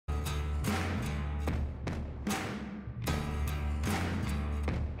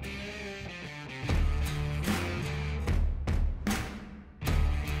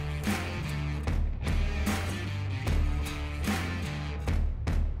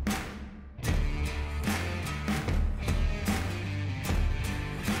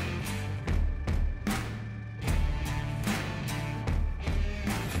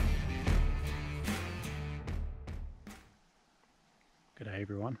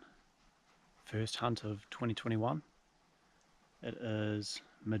first hunt of 2021. It is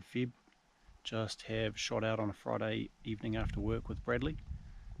mid-Feb. Just have shot out on a Friday evening after work with Bradley.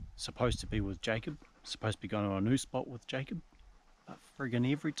 Supposed to be with Jacob. Supposed to be going to a new spot with Jacob. But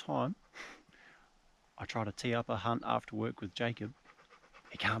friggin' every time I try to tee up a hunt after work with Jacob,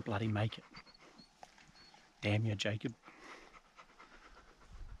 he can't bloody make it. Damn you, Jacob.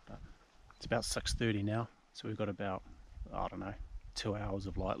 But it's about 6:30 now, so we've got about, I don't know, 2 hours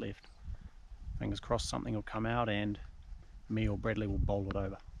of light left. Fingers crossed something will come out and me or Bradley will bowl it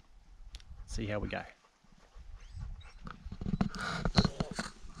over. See how we go.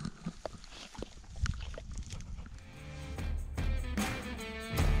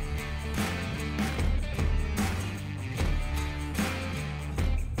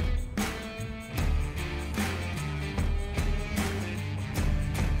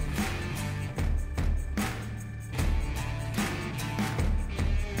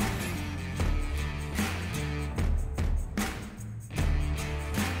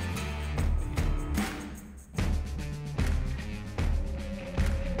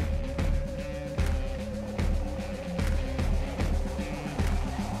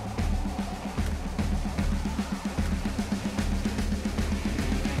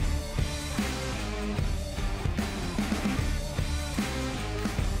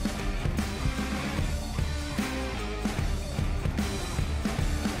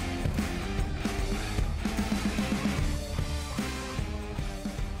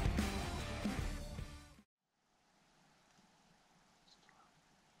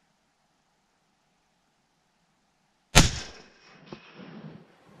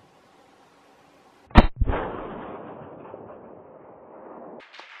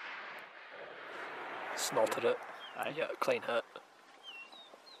 Snotted it. Yeah, clean hit.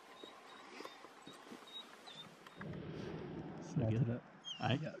 Snotted it.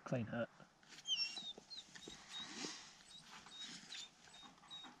 Yeah, clean hit.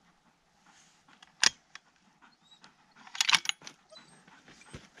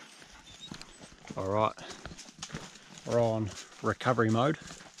 Alright, we're on recovery mode.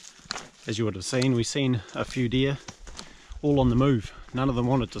 As you would have seen, we've seen a few deer all on the move. None of them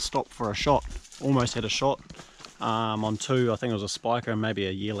wanted to stop for a shot. Almost had a shot on two. I think it was a spiker and maybe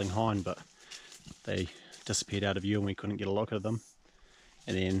a yearling hind, but they disappeared out of view and we couldn't get a look at them.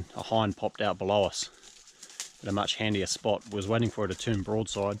 And then a hind popped out below us at a much handier spot. Was waiting for it to turn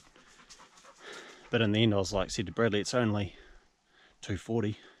broadside, but in the end I was like, said to Bradley, it's only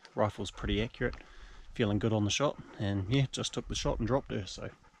 240. Rifle's pretty accurate. Feeling good on the shot, and yeah, just took the shot and dropped her. So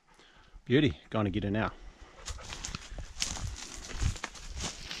beauty, going to get her now.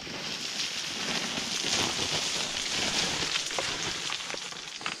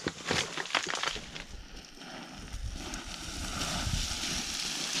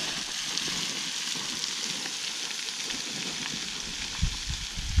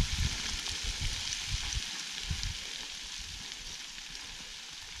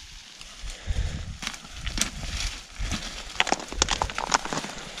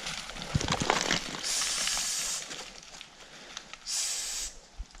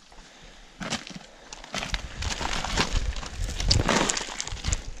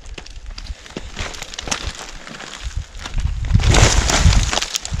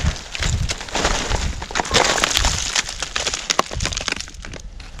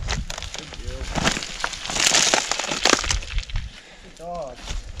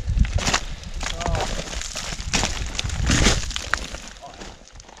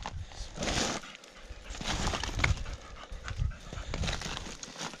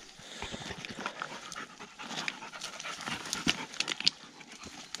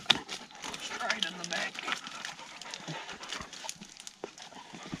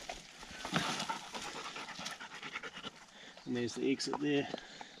 And there's the exit there.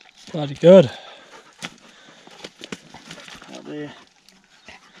 Bloody good. Out there.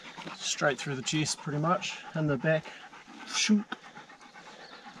 Straight through the chest pretty much. And the back. Shoot.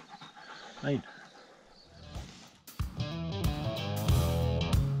 Made.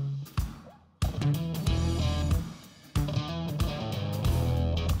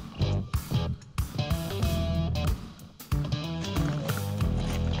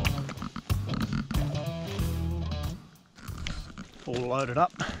 All loaded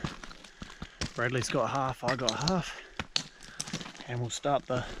up. Bradley's got half, I got half, and we'll start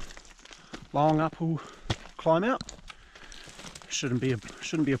the long uphill climb out. Shouldn't be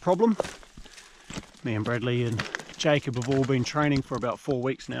a problem. Me and Bradley and Jacob have all been training for about 4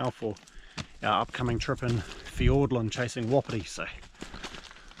 weeks now for our upcoming trip in Fiordland chasing wapiti, so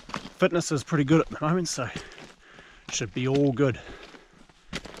fitness is pretty good at the moment, so should be all good.